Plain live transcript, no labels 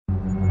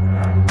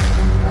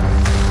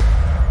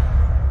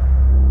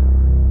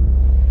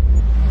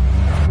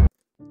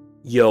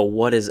Yo,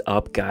 what is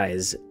up,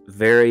 guys?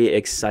 Very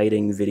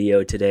exciting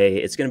video today.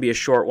 It's going to be a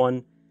short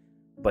one,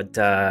 but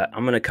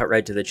I'm going to cut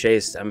right to the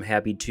chase. I'm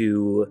happy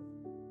to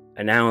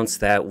announce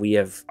that we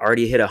have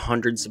already hit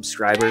 100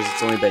 subscribers.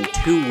 It's only been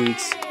 2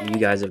 weeks, and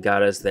you guys have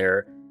got us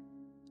there.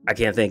 I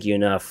can't thank you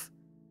enough.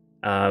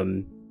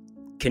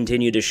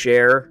 Continue to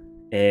share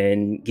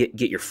and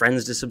get your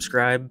friends to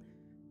subscribe.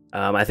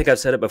 I think I've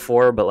said it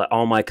before, but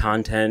all my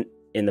content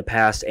in the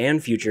past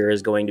and future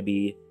is going to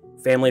be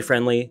family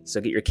friendly, so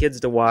get your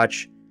kids to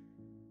watch.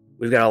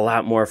 We've got a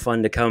lot more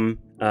fun to come.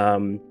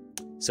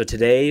 So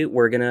today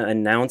we're gonna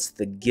announce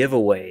the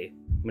giveaway.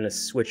 I'm gonna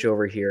switch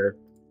over here.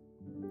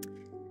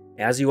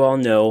 As you all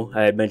know,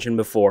 I had mentioned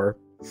before,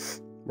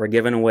 we're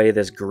giving away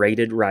this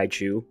graded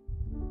Raichu.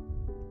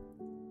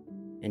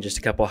 And just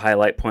a couple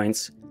highlight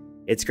points.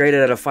 It's graded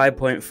at a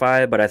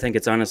 5.5, but I think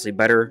it's honestly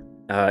better.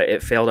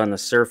 It failed on the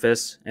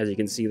surface. As you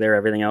can see there,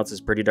 everything else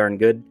is pretty darn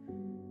good.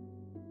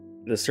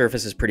 The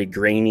surface is pretty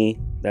grainy.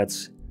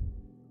 That's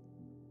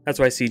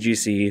why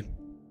CGC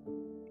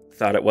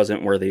thought it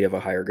wasn't worthy of a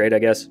higher grade, I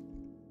guess.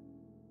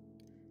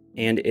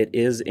 And it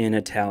is in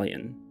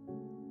Italian.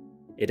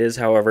 It is,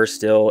 however,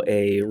 still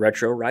a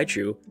retro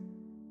Raichu,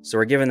 so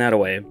we're giving that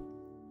away.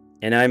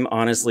 And I'm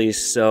honestly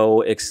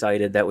so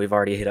excited that we've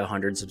already hit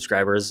 100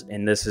 subscribers,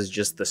 and this is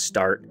just the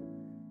start.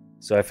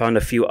 So I found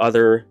a few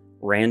other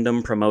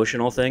random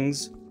promotional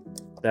things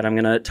that I'm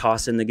gonna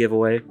toss in the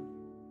giveaway.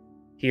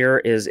 Here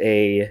is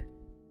a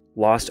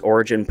Lost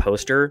Origin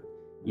poster.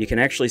 You can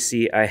actually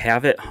see I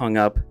have it hung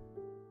up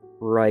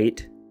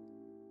right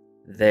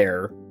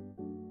there.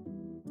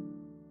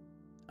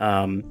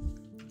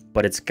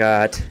 But it's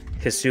got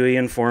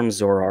Hisuian form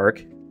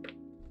Zoroark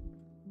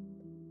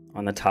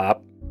on the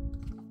top.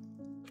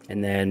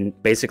 And then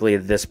basically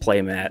this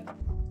playmat,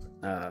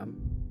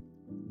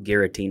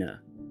 Giratina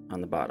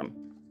on the bottom.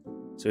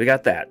 So we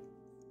got that.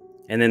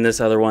 And then this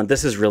other one,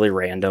 this is really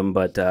random,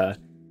 but I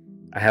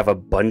have a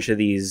bunch of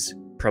these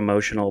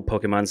promotional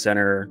Pokemon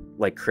Center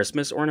like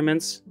Christmas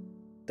ornaments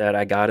that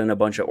I got in a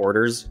bunch of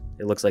orders.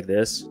 It looks like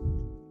this. So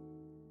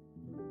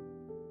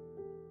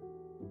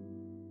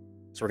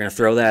we're going to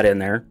throw that in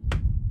there.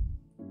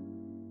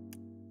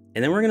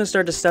 And then we're going to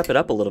start to step it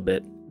up a little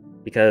bit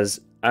because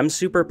I'm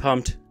super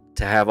pumped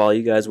to have all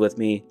you guys with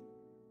me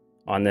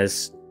on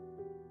this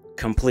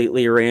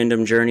completely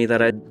random journey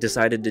that I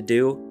decided to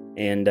do.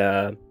 And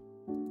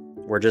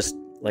we're just,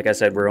 like I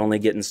said, we're only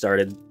getting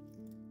started.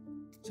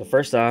 So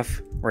first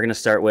off, we're going to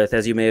start with,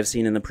 as you may have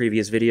seen in the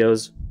previous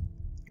videos,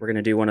 we're going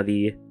to do one of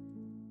the,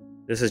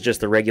 this is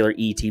just the regular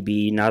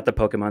ETB, not the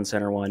Pokemon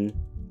Center one,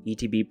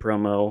 ETB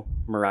promo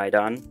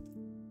Miraidon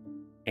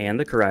and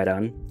the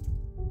Koraidon,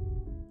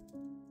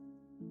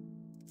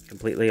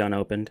 completely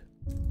unopened.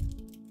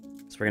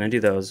 So we're going to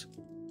do those.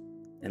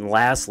 And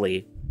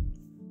lastly,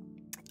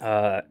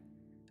 I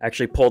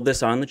actually pulled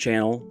this on the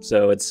channel,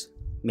 so it's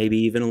maybe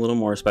even a little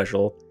more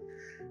special.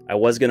 I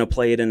was going to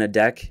play it in a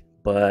deck,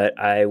 but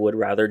I would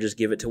rather just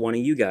give it to one of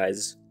you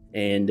guys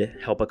and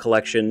help a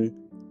collection,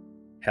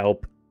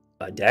 help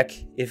a deck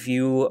if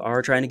you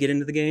are trying to get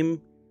into the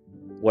game,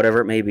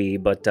 whatever it may be.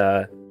 But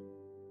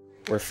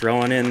we're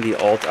throwing in the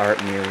Alt Art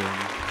Miriam.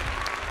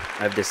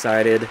 I've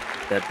decided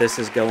that this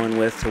is going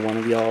with to one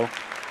of y'all.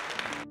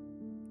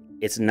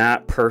 It's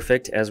not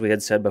perfect, as we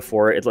had said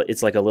before.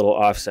 It's like a little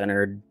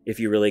off-centered if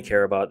you really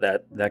care about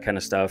that kind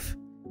of stuff.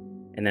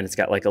 And then it's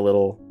got like a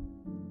little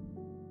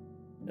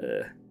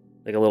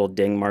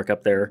ding mark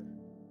up there.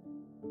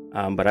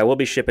 But I will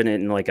be shipping it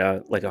in like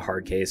a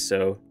hard case,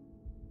 so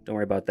don't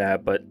worry about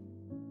that. But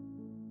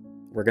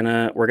we're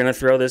gonna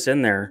throw this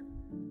in there.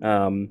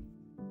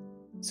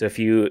 So if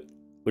you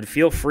would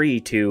feel free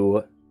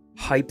to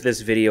hype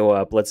this video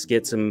up, let's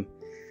get some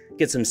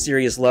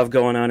serious love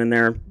going on in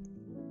there.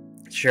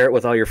 Share it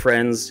with all your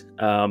friends.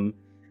 I'm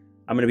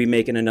gonna be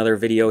making another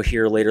video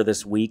here later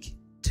this week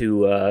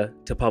to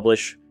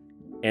publish,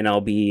 and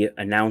I'll be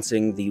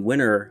announcing the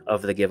winner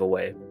of the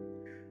giveaway.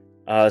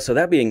 So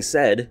that being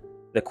said,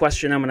 the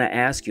question I'm going to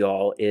ask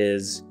y'all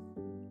is,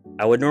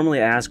 I would normally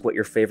ask what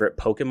your favorite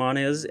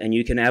Pokemon is, and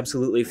you can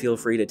absolutely feel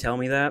free to tell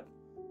me that,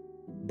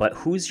 but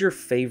who's your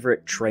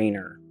favorite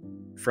trainer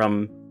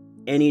from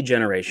any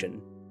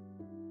generation?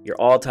 Your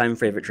all-time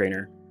favorite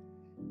trainer.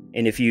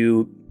 And if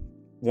you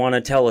want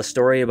to tell a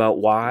story about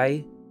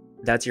why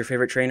that's your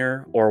favorite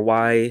trainer, or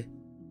why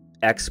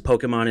X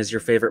Pokemon is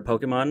your favorite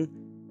Pokemon,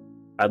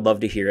 I'd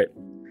love to hear it.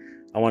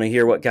 I want to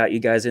hear what got you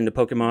guys into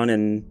Pokemon,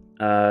 and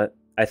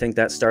I think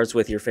that starts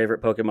with your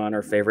favorite Pokemon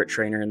or favorite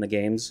trainer in the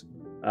games,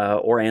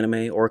 or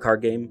anime, or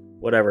card game,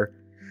 whatever.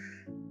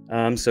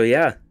 So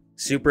yeah,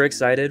 super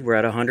excited. We're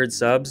at 100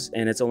 subs,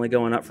 and it's only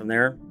going up from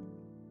there.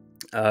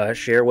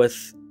 Share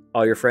with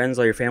all your friends,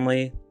 all your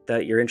family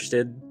that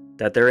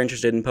they're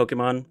interested in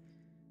Pokemon,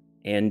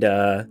 and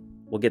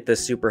we'll get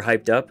this super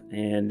hyped up,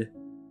 and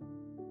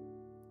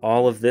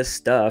all of this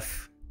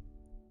stuff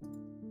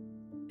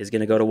is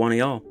going to go to one of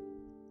y'all,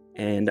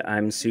 and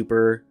I'm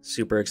super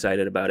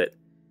excited about it.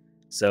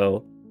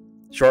 So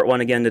short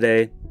one again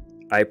today.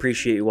 I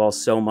appreciate you all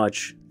so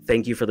much.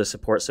 Thank you for the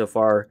support so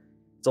far.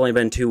 It's only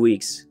been 2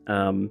 weeks.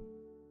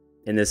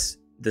 and this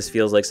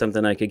feels like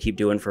something I could keep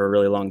doing for a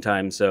really long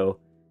time. So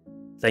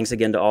thanks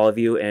again to all of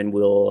you, and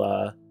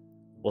we'll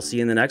see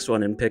you in the next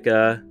one and pick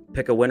a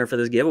winner for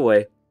this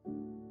giveaway.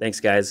 Thanks,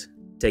 guys.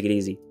 Take it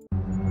easy.